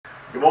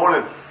Good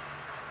morning.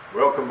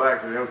 Welcome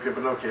back to the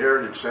Okefenokee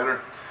Heritage Center.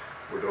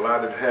 We're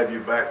delighted to have you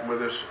back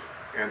with us.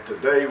 And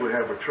today we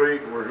have a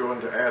treat. We're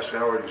going to ask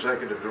our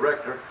Executive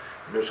Director,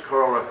 Ms.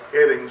 Carla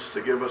Eddings,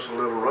 to give us a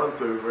little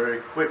run-through very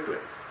quickly.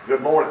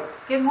 Good morning.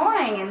 Good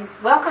morning and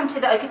welcome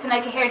to the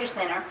Okefenokee Heritage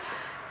Center.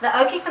 The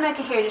Okefenokee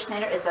Heritage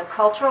Center is a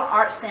cultural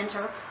arts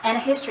center and a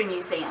history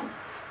museum.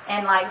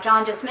 And like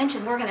John just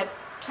mentioned, we're going to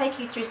take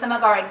you through some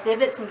of our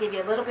exhibits and give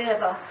you a little bit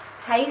of a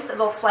taste, a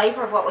little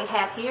flavor of what we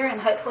have here,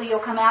 and hopefully you'll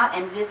come out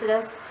and visit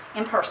us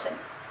in person.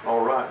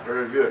 All right,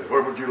 very good.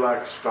 Where would you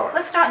like to start?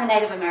 Let's start in the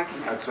Native American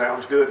room. That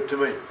sounds good to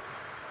me.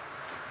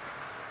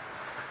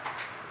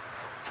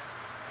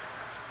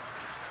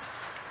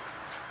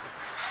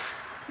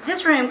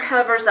 This room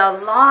covers a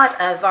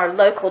lot of our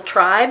local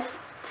tribes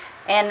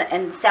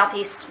and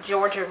Southeast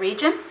Georgia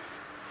region.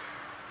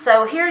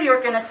 So here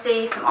you're going to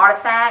see some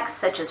artifacts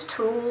such as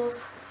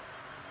tools,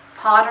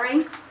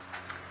 pottery,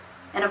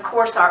 and of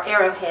course our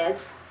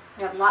arrowheads.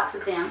 We have lots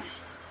of them.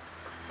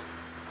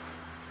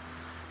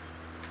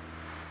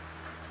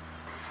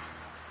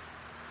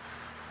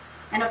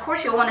 And of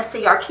course you'll want to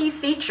see our key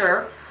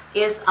feature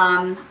is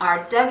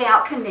our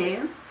dugout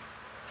canoe.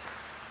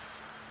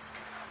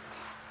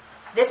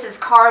 This is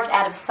carved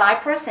out of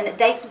cypress and it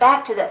dates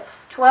back to the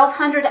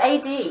 1200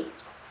 AD.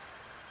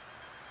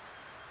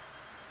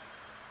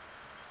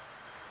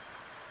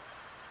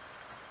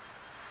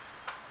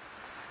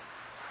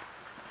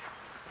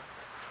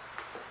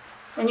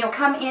 Then you'll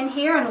come in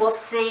here and we'll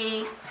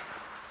see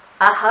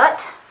a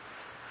hut,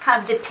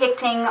 kind of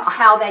depicting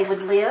how they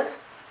would live.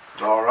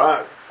 All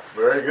right,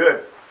 very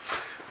good.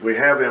 We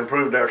have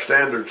improved our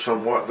standards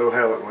somewhat, though,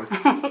 haven't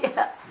we?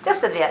 Yeah,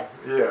 just a bit.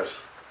 Yes.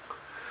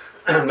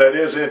 That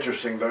is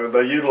interesting, though.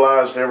 They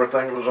utilized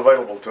everything that was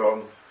available to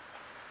them.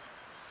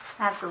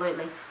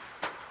 Absolutely.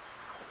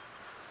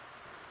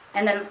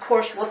 And then, of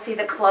course, we'll see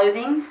the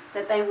clothing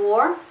that they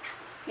wore.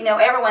 You know,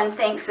 everyone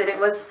thinks that it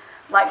was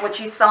like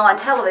what you saw on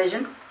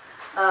television,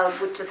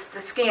 with just the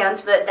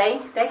skins, but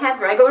they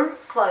had regular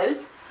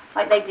clothes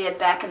like they did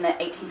back in the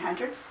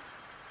 1800s.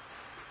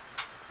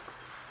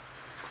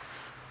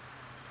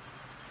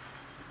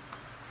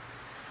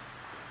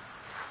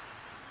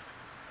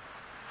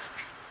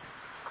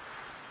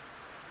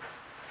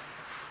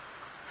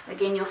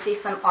 Again, you'll see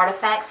some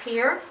artifacts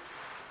here.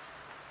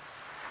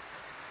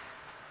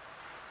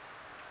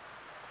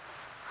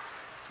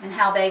 And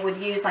how they would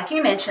use, like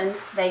you mentioned,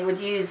 they would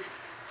use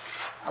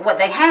what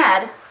they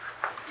had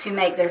to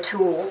make their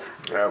tools.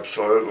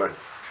 Absolutely.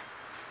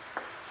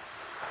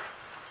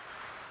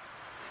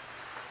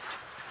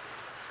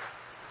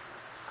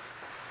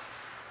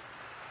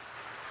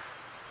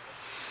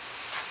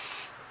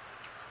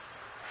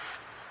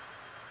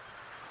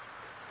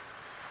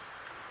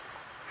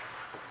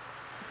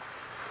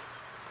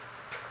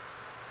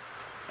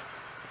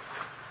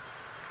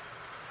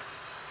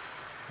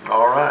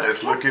 All right,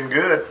 it's looking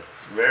good.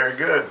 Very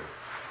good.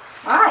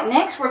 All right,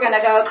 next we're going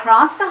to go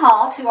across the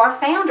hall to our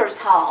Founders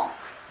Hall,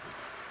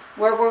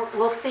 where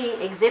we'll see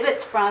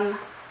exhibits from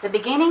the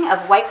beginning of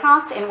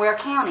Waycross and Ware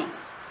County.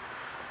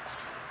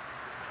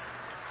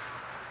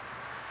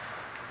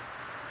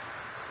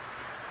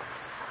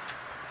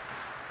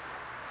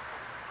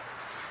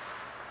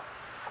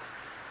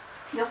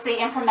 You'll see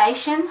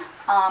information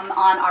on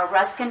our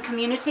Ruskin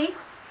community.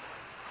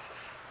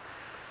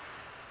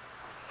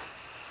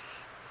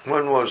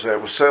 When was that?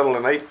 It was settled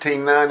in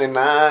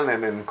 1899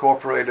 and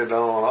incorporated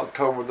on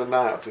October the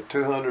 9th to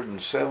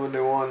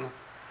 271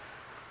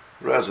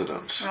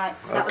 residents. Right.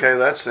 Okay,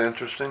 that's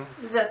interesting.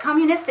 It was a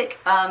communistic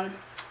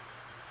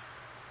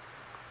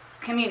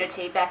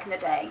community back in the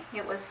day.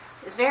 It was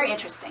very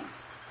interesting.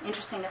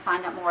 Interesting to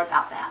find out more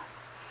about that.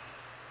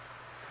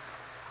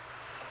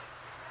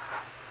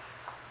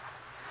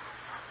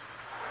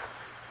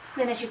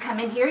 Then as you come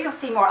in here, you'll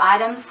see more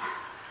items.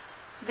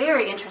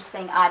 Very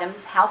interesting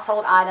items,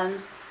 household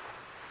items.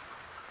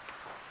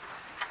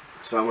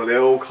 Some of the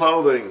old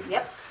clothing.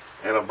 Yep.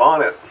 And a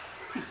bonnet.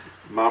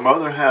 My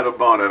mother had a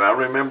bonnet. I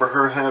remember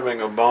her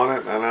having a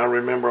bonnet, and I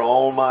remember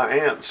all my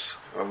aunts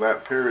of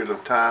that period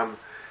of time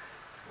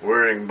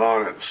wearing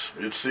bonnets.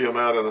 You'd see them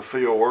out in the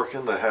field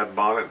working. They had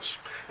bonnets.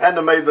 And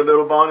they made the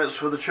little bonnets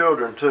for the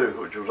children, too,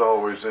 which was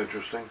always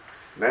interesting.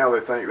 Now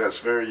they think that's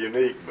very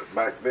unique, but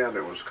back then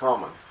it was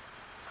common.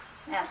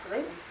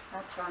 Absolutely.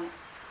 That's right.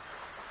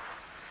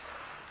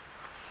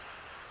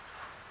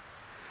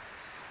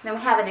 Then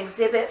we have an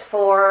exhibit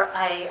for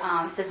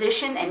a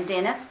physician and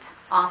dentist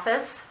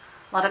office.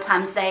 A lot of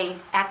times they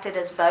acted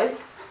as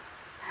both.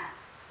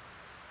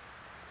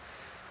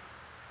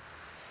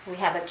 We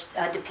have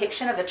a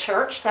depiction of a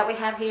church that we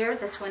have here.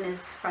 This one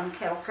is from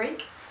Kettle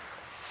Creek.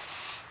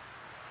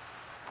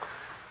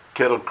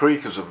 Kettle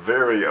Creek is a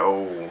very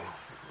old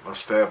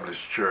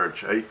established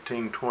church,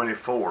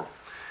 1824.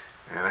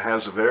 And it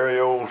has a very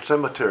old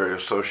cemetery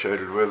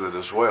associated with it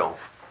as well.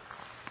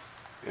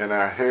 In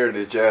our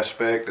heritage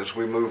aspect, as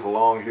we move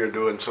along here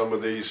doing some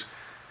of these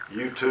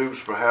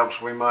YouTubes,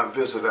 perhaps we might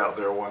visit out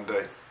there one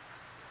day.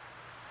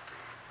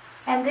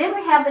 And then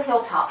we have the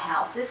Hilltop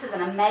House. This is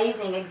an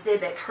amazing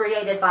exhibit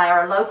created by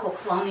our local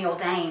colonial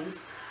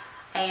dames.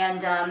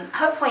 And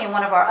hopefully in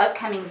one of our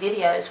upcoming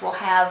videos we'll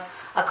have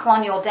a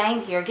colonial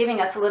dame here giving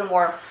us a little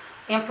more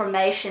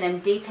information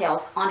and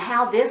details on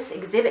how this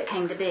exhibit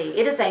came to be.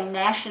 It is a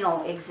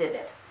national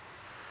exhibit.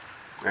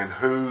 And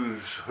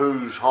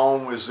whose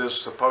home is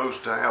this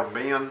supposed to have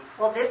been?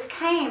 Well, this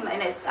came,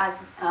 and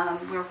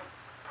we're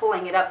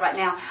pulling it up right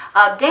now.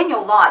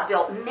 Daniel Lott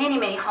built many,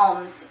 many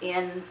homes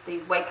in the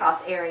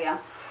Waycross area,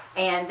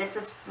 and this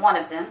is one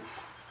of them.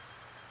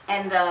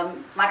 And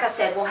like I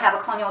said, we'll have a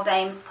colonial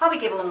dame probably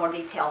give a little more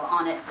detail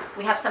on it.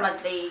 We have some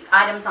of the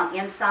items on the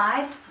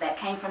inside that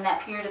came from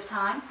that period of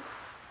time.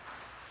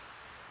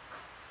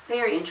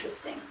 Very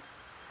interesting.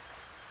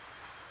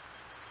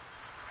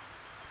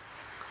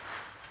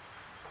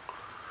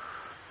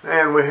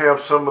 And we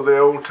have some of the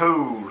old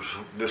tools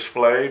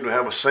displayed. We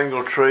have a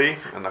single tree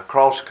and a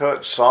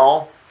crosscut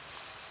saw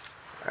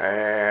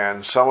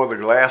and some of the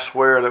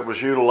glassware that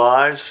was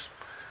utilized,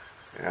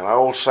 an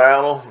old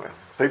saddle.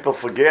 People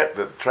forget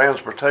that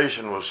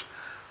transportation was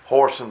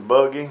horse and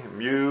buggy,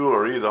 mule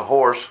or either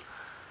horse.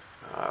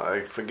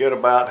 They forget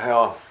about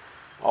how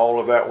all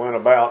of that went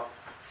about.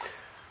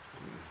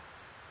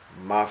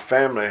 My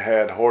family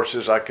had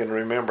horses. I can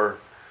remember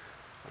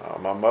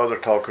my mother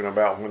talking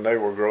about when they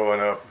were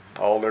growing up.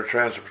 All their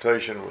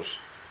transportation was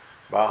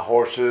by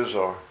horses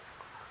or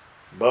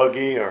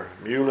buggy or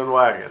mule and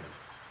wagon.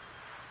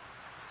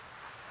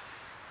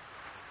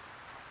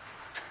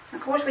 Of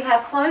course, we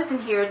have clothes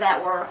in here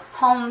that were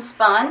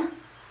homespun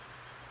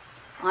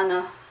on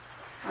a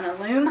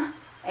loom,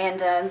 and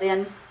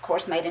then, of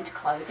course, made into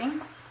clothing.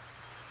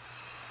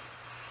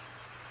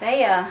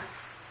 They,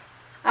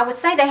 I would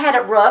say they had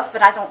it rough,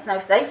 but I don't know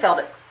if they felt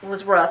it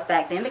was rough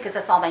back then because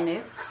that's all they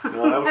knew.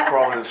 No, that was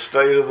probably the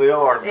state of the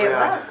art. It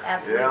was,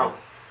 absolutely. Yeah.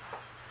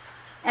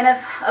 And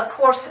of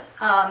course,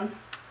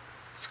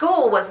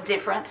 school was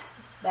different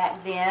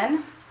back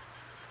then.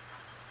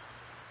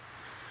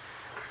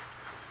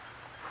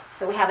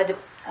 So we have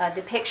a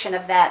depiction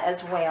of that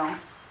as well.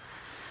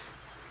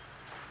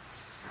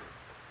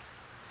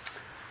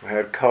 We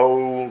had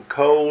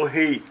coal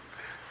heat.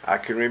 I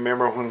can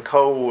remember when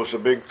coal was a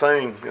big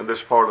thing in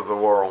this part of the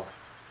world.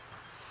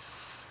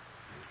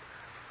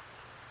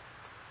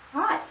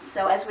 All right,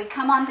 so as we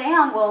come on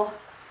down, we'll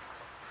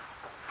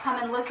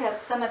come and look at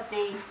some of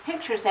the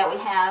pictures that we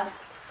have.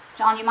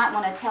 John, you might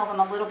want to tell them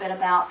a little bit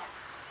about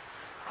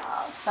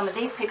some of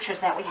these pictures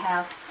that we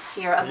have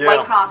here of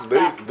Waycross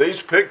back.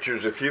 These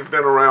pictures, if you've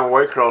been around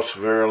Waycross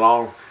very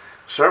long,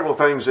 several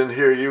things in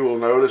here you will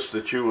notice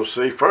that you will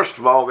see. First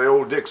of all, the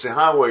old Dixie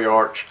Highway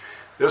arch.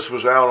 This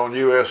was out on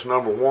US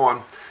number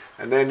 1.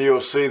 And then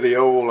you'll see the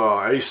old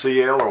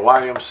ACL or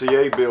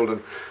YMCA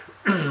building.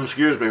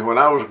 Excuse me, when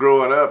I was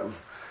growing up,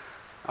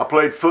 I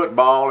played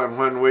football, and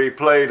when we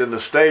played in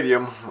the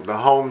stadium, the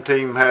home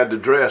team had to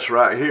dress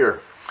right here.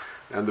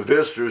 And the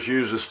visitors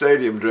used the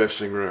stadium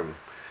dressing room.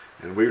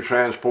 And we were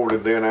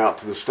transported then out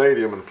to the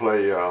stadium and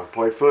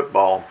play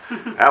football.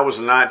 That was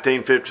in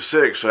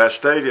 1956, so that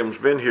stadium's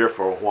been here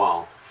for a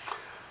while.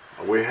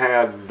 We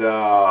had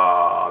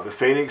the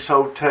Phoenix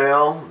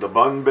Hotel, the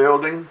Bunn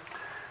Building,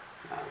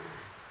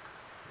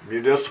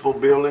 Municipal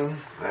Building.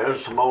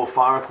 There's some old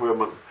fire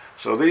equipment.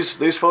 So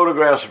these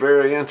photographs are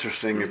very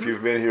interesting. If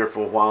you've been here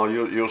for a while,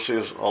 you'll see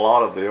a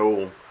lot of the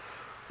old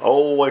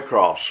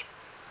Waycross.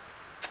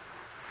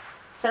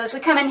 So as we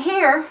come in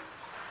here,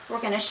 we're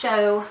going to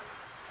show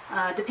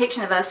a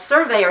depiction of a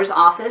surveyor's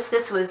office.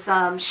 This was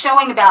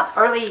showing about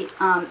early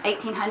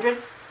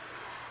 1800s.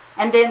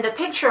 And then the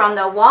picture on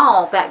the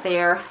wall back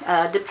there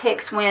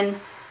depicts when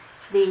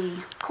the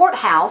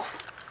courthouse,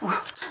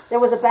 there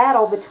was a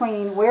battle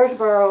between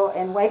Waresboro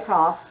and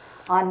Waycross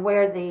on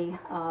where the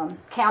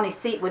county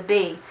seat would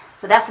be.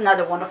 So that's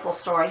another wonderful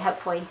story.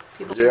 Hopefully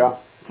people can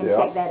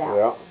check that out.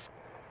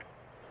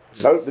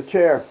 Yeah. Note the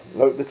chair.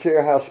 Note the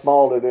chair, how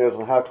small it is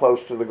and how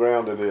close to the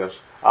ground it is.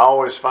 I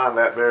always find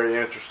that very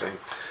interesting,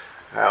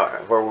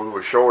 where we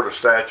were short of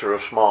stature or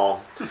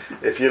small.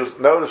 If you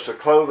notice the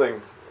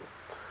clothing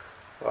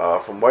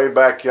from way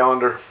back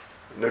yonder,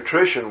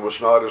 nutrition was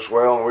not as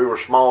well, and we were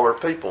smaller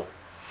people.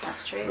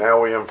 That's true.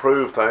 Now we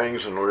improve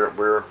things, and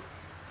we're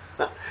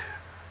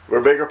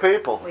bigger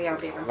people. We are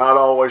bigger. Not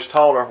always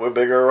taller. We're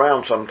bigger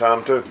around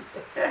sometime too.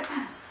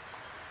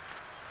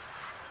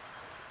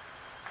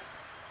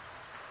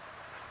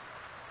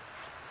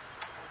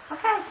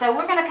 Okay, so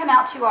we're going to come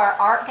out to our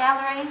art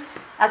gallery.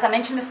 As I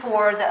mentioned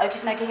before, the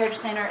Okefenokee Heritage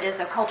Center is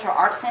a cultural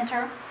arts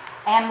center,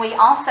 and we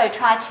also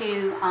try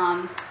to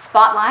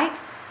spotlight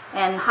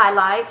and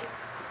highlight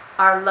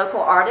our local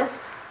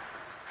artists.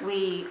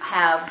 We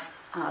have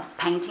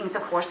paintings,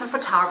 of course, and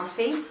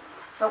photography,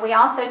 but we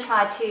also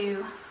try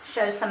to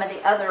show some of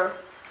the other,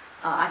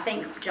 I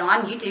think,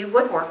 John, you do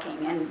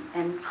woodworking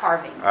and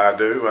carving. I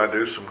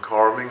do some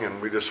carving,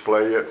 and we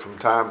display it from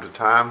time to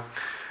time.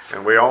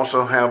 And we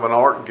also have an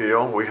art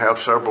guild. We have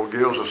several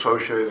guilds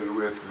associated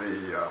with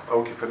the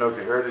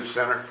Okefenokee Heritage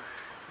Center,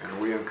 and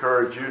we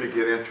encourage you to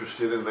get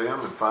interested in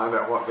them and find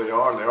out what they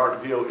are. And the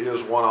art guild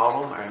is one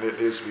of them, and it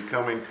is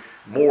becoming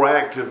more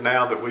active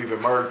now that we've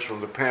emerged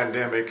from the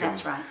pandemic. That's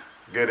and right.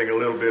 getting a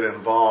little bit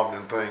involved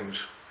in things.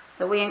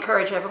 So we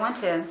encourage everyone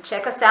to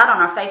check us out on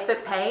our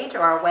Facebook page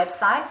or our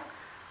website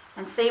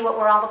and see what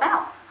we're all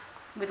about.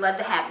 We'd love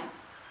to have you.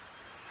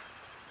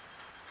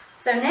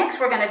 So next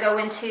we're going to go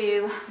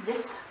into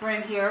this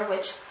room here,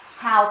 which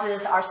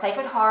houses our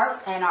sacred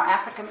harp and our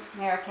African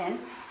American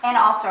and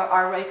also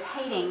our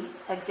rotating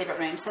exhibit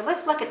room. So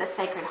let's look at the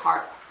sacred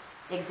harp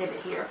exhibit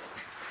here.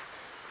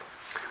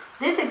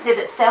 This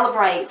exhibit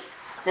celebrates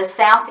the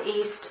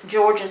Southeast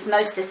Georgia's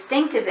most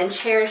distinctive and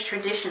cherished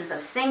traditions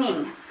of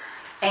singing,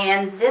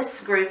 and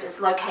this group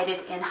is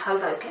located in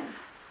Hoboken.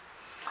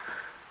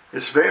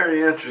 It's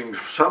very interesting.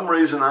 For some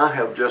reason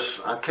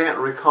I can't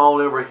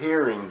recall ever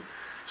hearing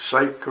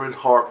sacred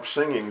harp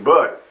singing,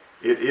 but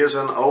it is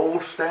an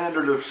old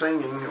standard of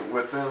singing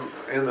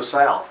in the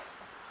South.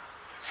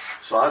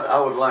 So I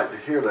would like to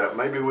hear that.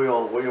 Maybe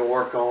we'll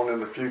work on in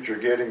the future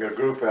getting a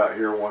group out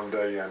here one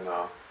day and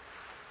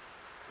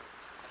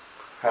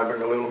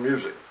having a little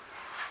music.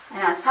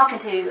 And I was talking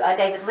to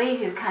David Lee,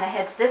 who kind of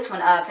heads this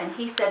one up, and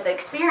he said the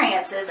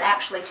experience is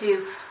actually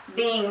to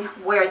being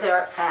where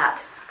they're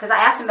at. Because I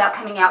asked him about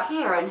coming out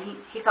here, and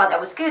he thought that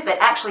was good, but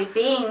actually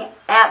being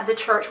at the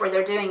church where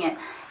they're doing it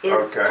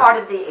is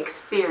part of the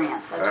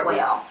experience as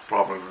well.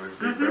 That would probably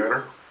be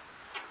better.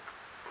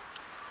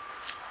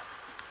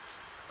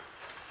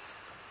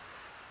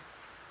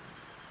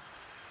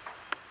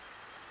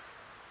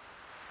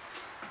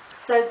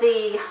 So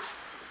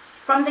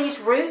from these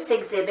Roots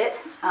exhibit,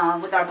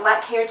 with our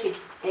Black Heritage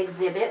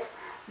exhibit,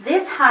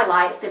 this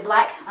highlights the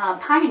Black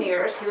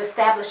pioneers who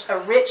established a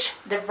rich,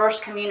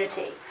 diverse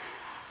community.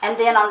 And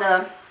then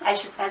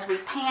as we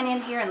pan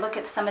in here and look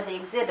at some of the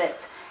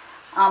exhibits,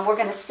 we're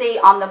going to see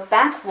on the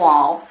back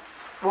wall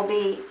will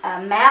be a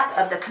map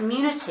of the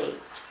community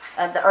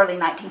of the early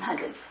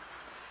 1900s.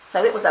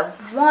 So it was a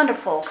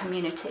wonderful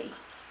community.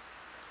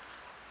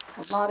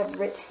 A lot of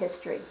rich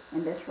history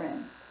in this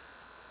room.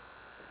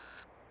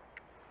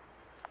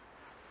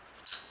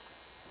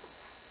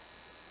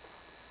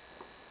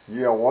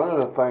 Yeah, one of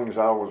the things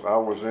I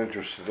was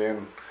interested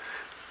in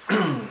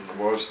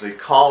was the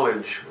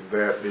college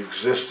that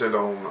existed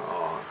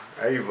on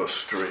Ava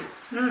Street.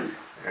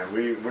 And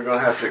we're going to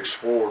have to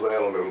explore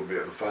that a little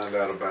bit and find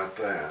out about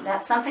that.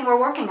 That's something we're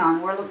working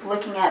on. We're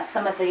looking at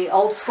some of the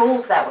old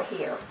schools that were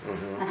here.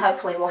 And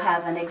hopefully we'll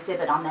have an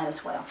exhibit on that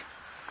as well.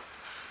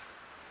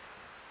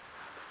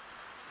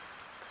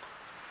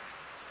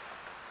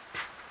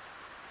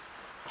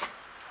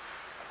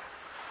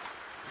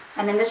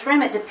 And in this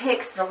room, it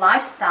depicts the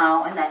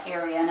lifestyle in that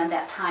area and in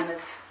that time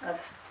of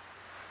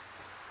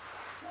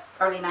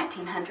early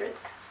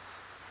 1900s.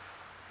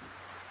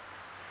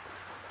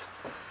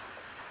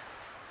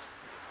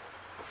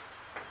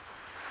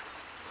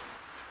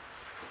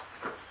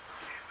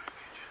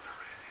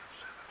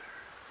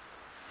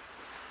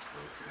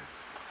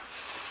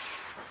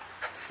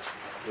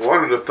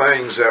 One of the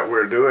things that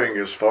we're doing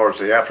as far as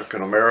the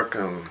African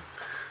American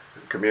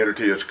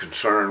community is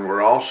concerned,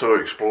 we're also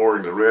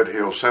exploring the Red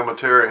Hill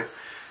Cemetery.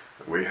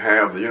 We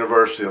have the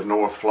University of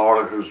North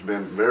Florida, who's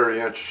been very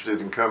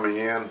interested in coming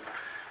in,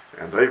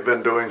 and they've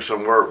been doing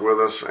some work with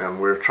us, and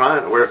we're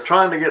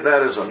trying to get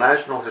that as a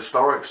National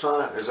Historic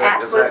Site. Is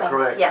that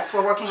correct? Yes,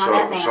 we're working on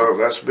that now. So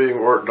that's being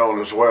worked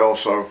on as well.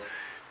 So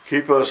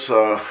keep us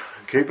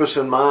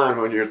in mind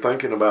when you're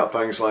thinking about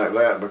things like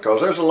that, because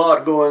there's a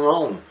lot going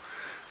on.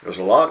 There's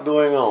a lot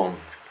going on.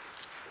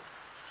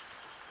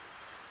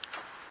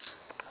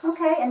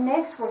 Okay, and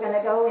next we're going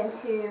to go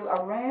into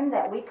a room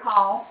that we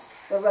call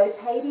the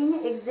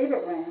rotating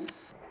exhibit room,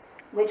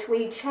 which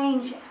we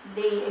change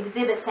the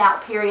exhibits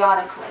out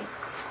periodically.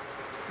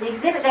 The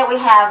exhibit that we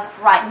have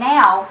right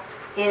now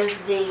is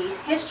the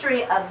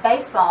history of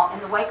baseball in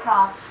the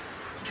Waycross,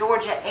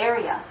 Georgia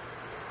area.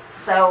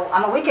 So,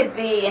 I mean, we could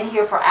be in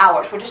here for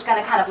hours. We're just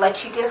going to kind of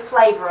let you get a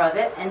flavor of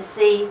it and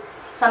see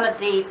some of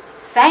the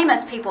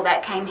famous people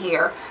that came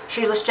here.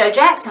 Shoeless Joe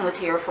Jackson was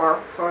here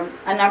for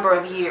a number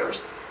of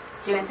years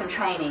doing some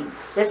training.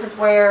 This is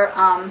where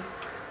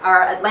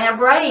our Atlanta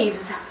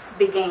Braves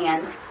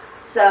began.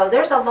 So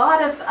there's a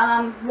lot of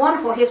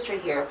wonderful history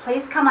here.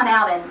 Please come on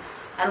out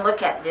and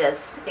look at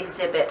this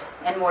exhibit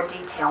in more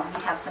detail when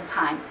you have some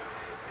time.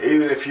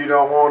 Even if you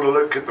don't want to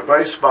look at the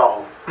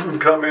baseball,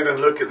 come in and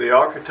look at the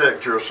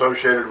architecture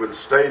associated with the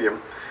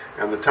stadium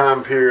and the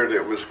time period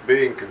it was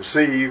being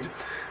conceived.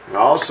 And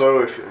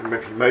also,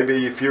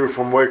 maybe if you were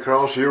from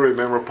Waycross, you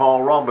remember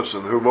Paul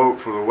Robinson, who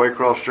wrote for the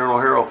Waycross Journal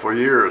Herald for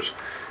years.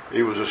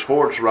 He was a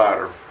sports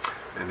writer,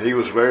 and he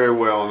was very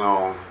well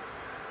known.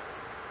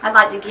 I'd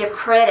like to give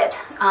credit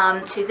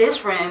to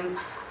this room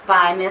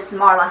by Miss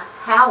Marla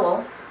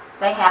Howell.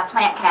 They have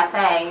Plant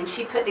Cafe, and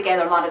she put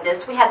together a lot of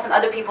this. We had some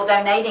other people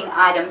donating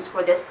items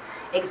for this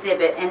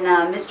exhibit, and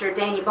Mr.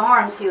 Danny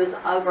Barnes, who is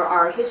over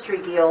our History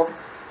Guild,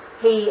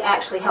 he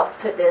actually helped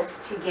put this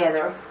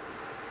together.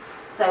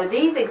 So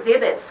these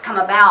exhibits come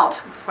about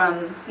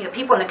from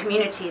people in the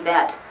community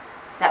that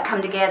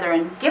come together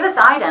and give us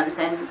items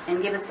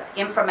and give us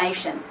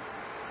information.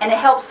 And it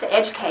helps to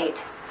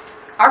educate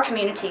our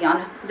community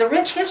on the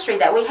rich history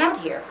that we had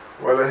here.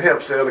 Well, it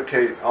helps to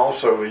educate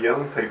also the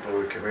young people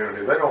of the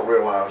community. They don't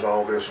realize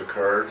all this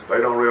occurred. They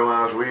don't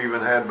realize we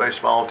even had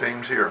baseball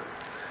teams here.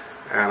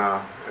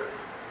 And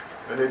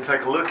they need to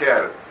take a look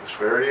at it. It's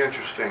very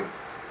interesting.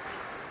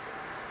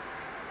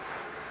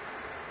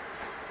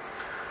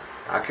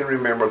 I can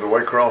remember the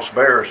Waycross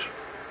Bears.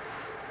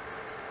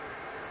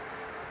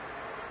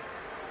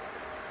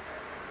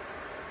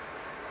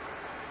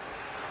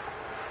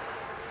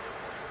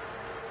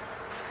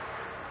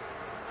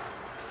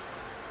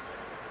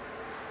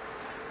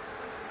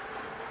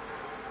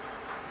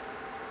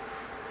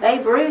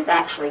 Babe Ruth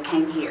actually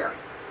came here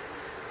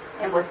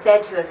and was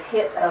said to have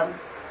hit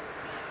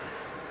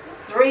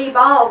 3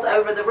 balls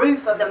over the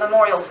roof of the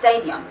Memorial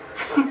Stadium.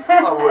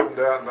 I wouldn't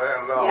doubt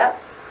that at all.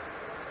 Yep.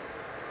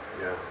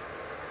 Yeah.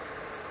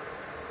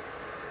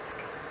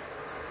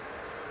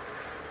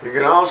 You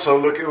can also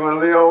look at one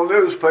of the old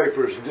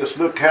newspapers and just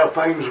look how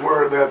things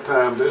were at that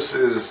time. This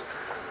is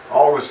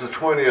August the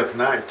 20th,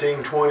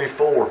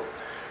 1924.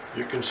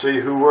 You can see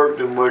who worked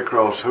in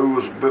Waycross, who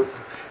was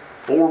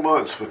 4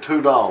 months for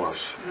 $2.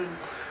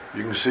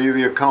 You can see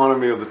the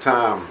economy of the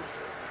time.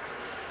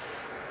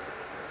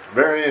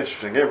 Very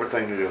interesting,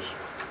 everything is.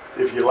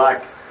 If you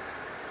like,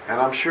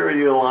 and I'm sure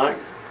you'll like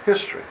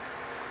history.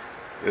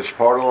 It's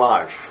part of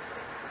life.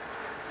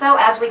 So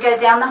as we go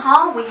down the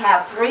hall, we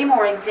have 3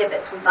 more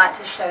exhibits we'd like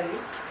to show you.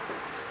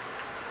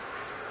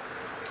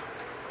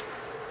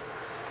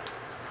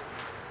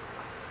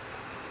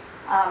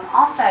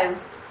 Also,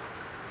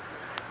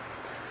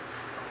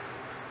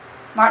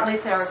 Martin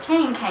Luther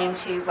King came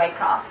to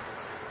Waycross.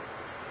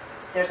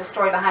 There's a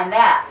story behind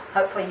that.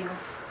 Hopefully you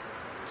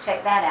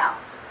check that out.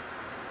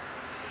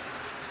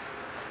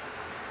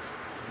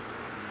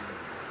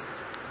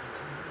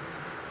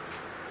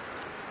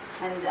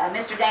 And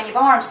Mr. Danny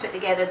Barnes put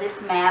together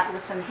this map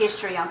with some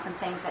history on some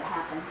things that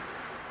happened.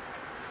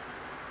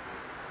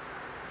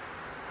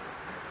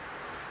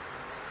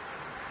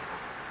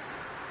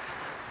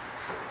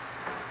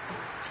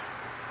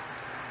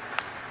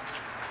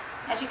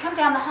 As you come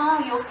down the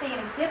hall, you'll see an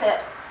exhibit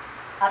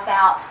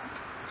about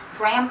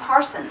Graham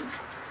Parsons.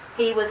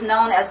 He was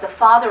known as the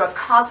father of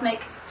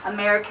cosmic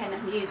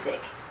American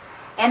music.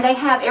 And they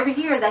have, every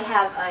year they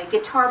have a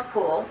guitar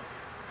pull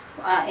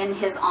in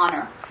his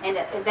honor. And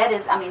that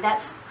is, I mean,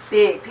 that's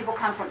big. People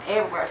come from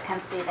everywhere to come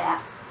see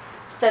that.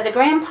 So the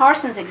Graham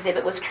Parsons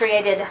exhibit was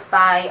created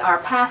by our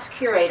past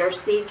curator,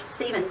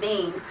 Stephen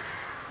Bean,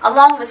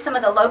 along with some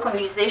of the local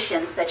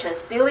musicians such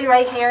as Billy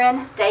Ray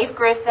Heron, Dave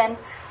Griffin,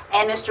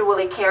 and Mr.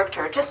 Willie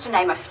Character, just to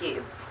name a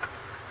few.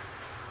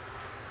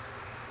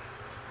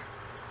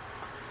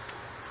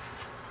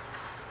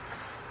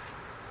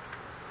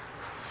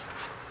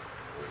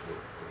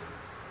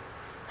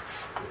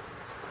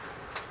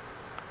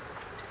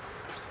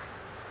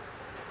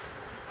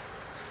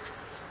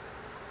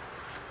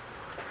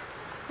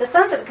 The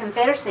Sons of the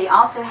Confederacy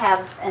also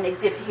has an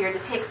exhibit here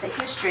that depicts a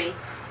history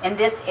in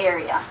this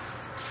area.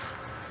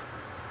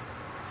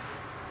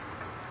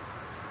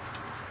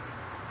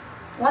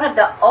 One of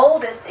the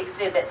oldest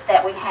exhibits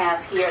that we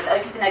have here at the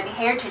Okefenokee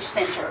Heritage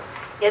Center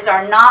is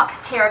our Nok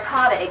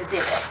terracotta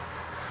exhibit.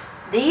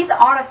 These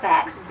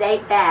artifacts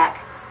date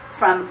back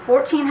from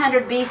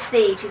 1400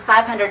 BC to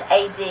 500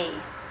 AD,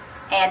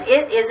 and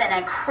it is an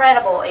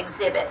incredible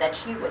exhibit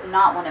that you would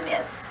not want to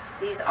miss.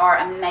 These are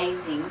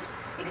amazing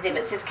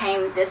exhibits.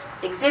 This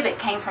exhibit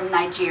came from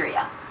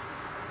Nigeria.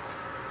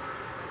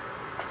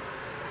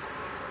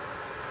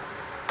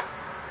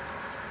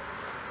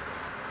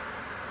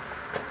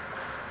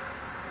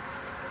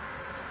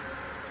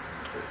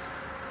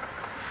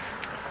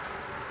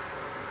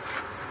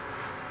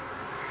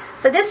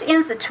 So this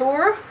ends the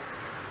tour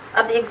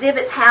of the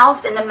exhibits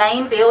housed in the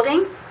main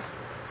building.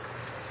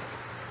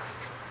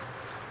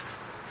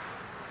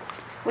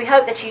 We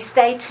hope that you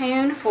stay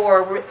tuned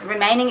for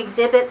remaining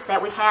exhibits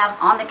that we have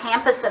on the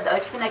campus of the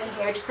Okefenokee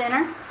Heritage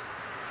Center.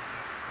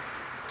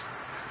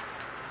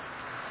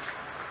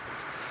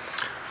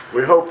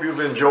 We hope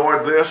you've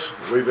enjoyed this.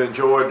 We've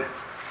enjoyed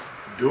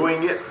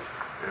doing it,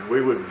 and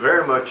we would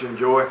very much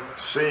enjoy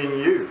seeing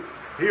you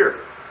here.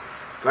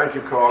 Thank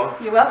you, Carla.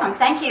 You're welcome.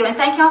 Thank you. And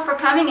thank you all for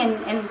coming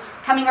and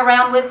coming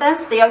around with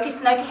us. The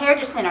Okefenokee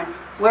Heritage Center.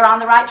 We're on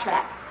the right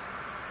track.